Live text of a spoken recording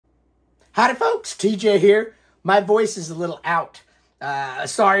Howdy folks, TJ here. My voice is a little out.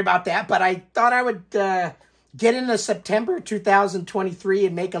 Sorry about that, but I thought I would get into September 2023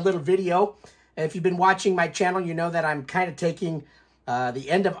 and make a little video. If you've been watching my channel, you know that I'm kind of taking the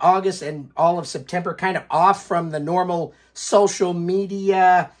end of August and all of September kind of off from the normal social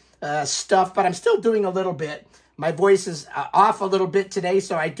media stuff, but I'm still doing a little bit. My voice is off a little bit today,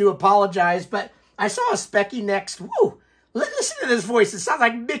 so I do apologize, but I saw a Speccy Next. Woo! Listen to this voice. It sounds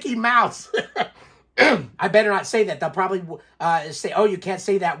like Mickey Mouse. I better not say that. They'll probably say, oh, you can't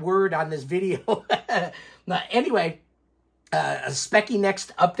say that word on this video. Anyway, a Speccy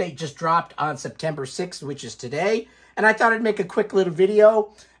Next update just dropped on September 6th, which is today. And I thought I'd make a quick little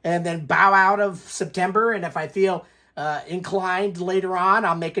video and then bow out of September. And if I feel inclined later on,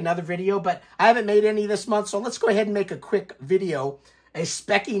 I'll make another video. But I haven't made any this month, so let's go ahead and make a quick video. A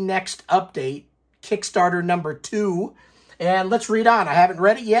Speccy Next update, Kickstarter number 2. And let's read on. I haven't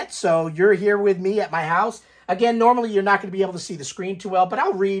read it yet, so you're here with me at my house. Again, normally you're not going to be able to see the screen too well, but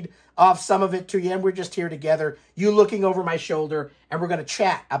I'll read off some of it to you, and we're just here together, you looking over my shoulder, and we're going to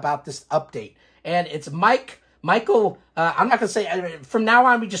chat about this update. And it's Michael, I'm not going to say, from now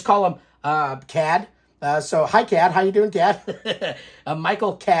on we just call him Cad. So, hi Cad, how you doing, Cad?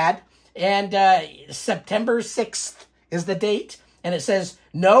 Michael Cad. And September 6th is the date, and it says,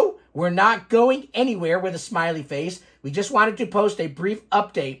 no, we're not going anywhere with a smiley face. We just wanted to post a brief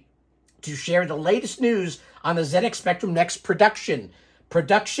update to share the latest news on the ZXSpectrum Next production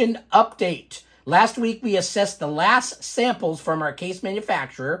update. Last week, we assessed the last samples from our case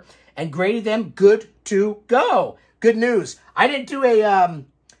manufacturer and graded them good to go. Good news. I didn't do a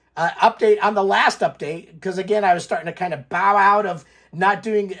update on the last update because, again, I was starting to kind of bow out of not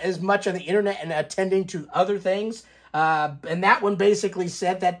doing as much on the internet and attending to other things. And that one basically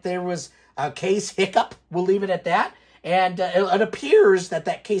said that there was a case hiccup. We'll leave it at that. And it appears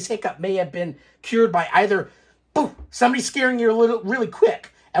that case hiccup may have been cured by either somebody scaring you really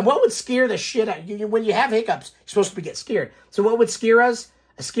quick. And what would scare the shit out of you? When you have hiccups, you're supposed to get scared. So what would scare us?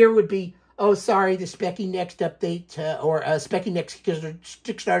 A scare would be, oh, sorry, the Speccy Next update or Speccy Next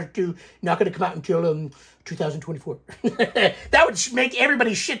Kickstarter 2 not going to come out until 2024. That would make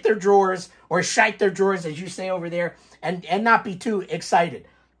everybody shit their drawers or shite their drawers, as you say over there, and not be too excited.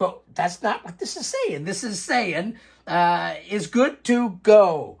 But that's not what this is saying. This is saying is good to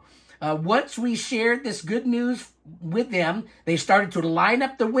go. Once we shared this good news with them, they started to line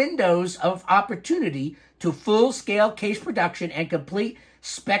up the windows of opportunity to full-scale case production and complete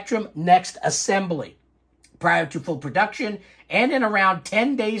Spectrum Next assembly. Prior to full production, and in around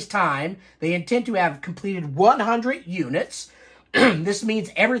 10 days' time, they intend to have completed 100 units. This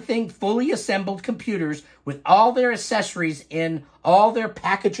means everything fully assembled computers with all their accessories in all their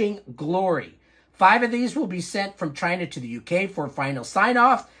packaging glory. 5 of these will be sent from China to the UK for final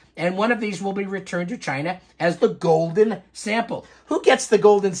sign-off, and 1 of these will be returned to China as the golden sample. Who gets the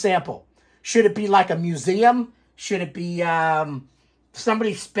golden sample? Should it be like a museum? Should it be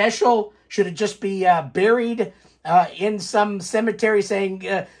somebody special? Should it just be buried in some cemetery saying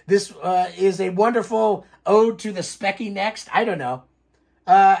this is a wonderful ode to the Speccy Next? I don't know.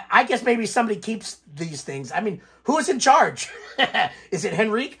 I guess maybe somebody keeps these things. I mean, who's in charge? Is it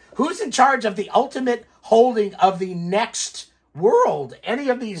Henrique? Who's in charge of the ultimate holding of the next world? Any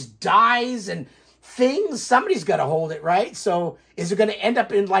of these dies and things, somebody's got to hold it, right? So is it going to end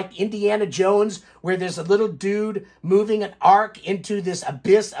up in like Indiana Jones where there's a little dude moving an ark into this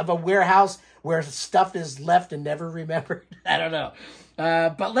abyss of a warehouse where stuff is left and never remembered? I don't know.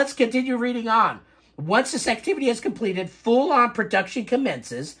 But let's continue reading on. Once this activity is completed, full-on production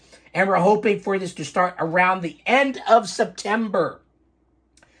commences, and we're hoping for this to start around the end of September.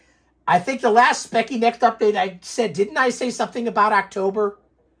 I think the last Speccy Next update I said, didn't I say something about October?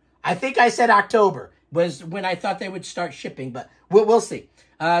 I think I said October was when I thought they would start shipping, but we'll see.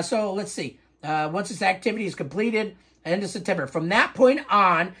 So let's see. Once this activity is completed, end of September. From that point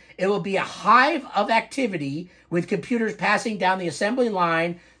on, it will be a hive of activity with computers passing down the assembly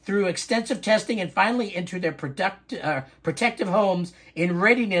line through extensive testing and finally into their protective homes in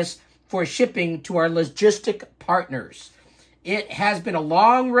readiness for shipping to our logistic partners. It has been a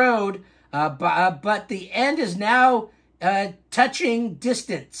long road, but the end is now touching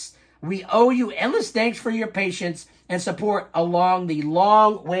distance. We owe you endless thanks for your patience and support along the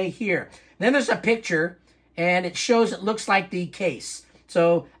long way here. Then there's a picture, and it shows it looks like the case.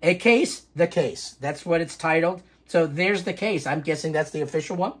 So a case, the case. That's what it's titled. So there's the case. I'm guessing that's the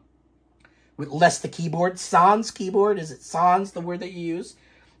official one. With less the keyboard. Sans keyboard. Is it sans, the word that you use?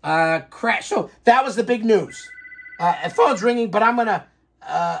 Crash. So that was the big news. Phone's ringing, but I'm going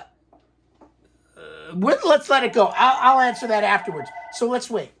to... let's let it go. I'll answer that afterwards. So let's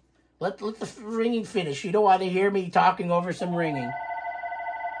wait. Let the ringing finish. You don't want to hear me talking over some ringing.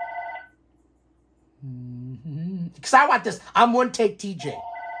 Because I want this. I'm one take TJ.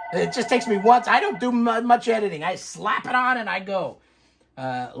 It just takes me once. I don't do much editing. I slap it on and I go.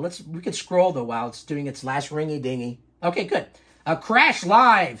 We could scroll though while it's doing its last ringy dingy. Okay, good. Crash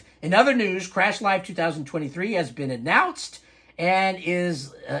Live. In other news, Crash Live 2023 has been announced and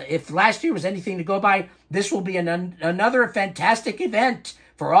is, if last year was anything to go by, this will be another fantastic event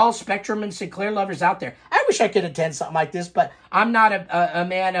for all Spectrum and Sinclair lovers out there. I wish I could attend something like this, but I'm not a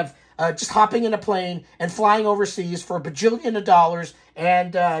man of just hopping in a plane and flying overseas for $1 bajillion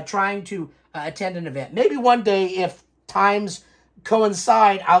and trying to attend an event. Maybe one day, if times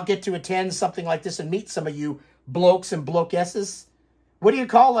coincide, I'll get to attend something like this and meet some of you blokes and blokesses. What do you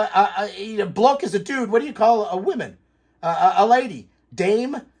call a bloke is a dude? What do you call a woman? A lady?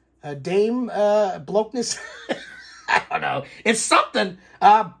 Dame? Blokeness? I don't know. It's something,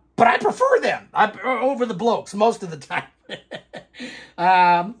 but I prefer them over the blokes most of the time.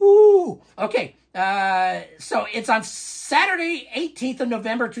 Okay. So it's on Saturday, 18th of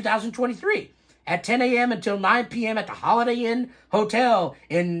November, 2023 at 10 a.m. until 9 p.m. at the Holiday Inn Hotel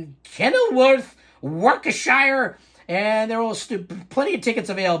in Kenilworth, Warwickshire. And there are plenty of tickets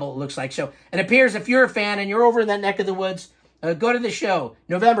available, it looks like. So it appears if you're a fan and you're over in that neck of the woods, go to the show,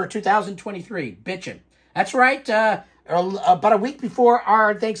 November 2023, bitchin'. That's right, about a week before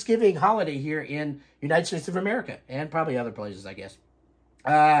our Thanksgiving holiday here in United States of America, and probably other places, I guess.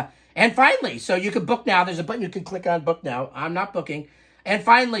 And finally, so you can book now. There's a button you can click on, book now. I'm not booking. And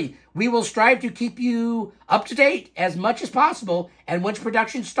finally, we will strive to keep you up to date as much as possible. And once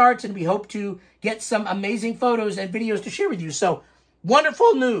production starts, and we hope to get some amazing photos and videos to share with you. So,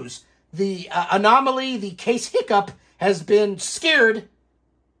 wonderful news. The anomaly, the case hiccup, has been scared,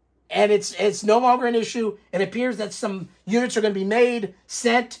 and it's no longer an issue. It appears that some units are going to be made,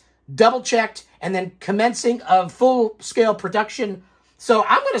 sent, double-checked, and then commencing of full-scale production. So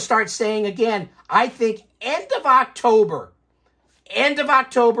I'm going to start saying again, I think end of October,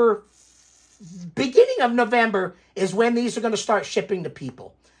 beginning of November is when these are going to start shipping to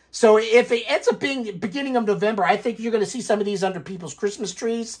people. So if it ends up being beginning of November, I think you're going to see some of these under people's Christmas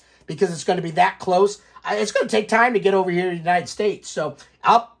trees because it's going to be that close. It's going to take time to get over here to the United States. So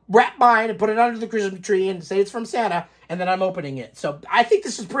I'll wrap mine and put it under the Christmas tree and say it's from Santa, and then I'm opening it. So I think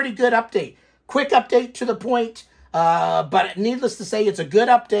this is a pretty good update. Quick update to the point, but needless to say, it's a good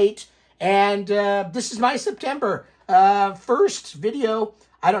update. And this is my September first video.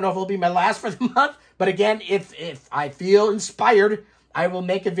 I don't know if it'll be my last for the month, but again, if I feel inspired, I will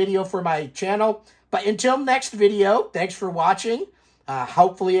make a video for my channel. But until next video, thanks for watching.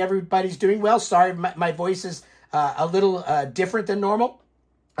 Hopefully everybody's doing well. Sorry, my voice is a little different than normal,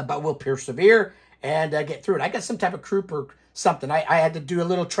 but we'll persevere and get through it. I got some type of croup or something. I had to do a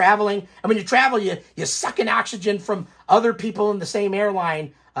little traveling. And when you travel, you suck in oxygen from other people in the same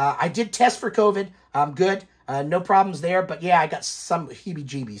airline. I did test for COVID. I'm good. No problems there. But yeah, I got some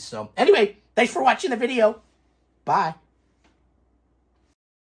heebie-jeebies. So anyway, thanks for watching the video. Bye.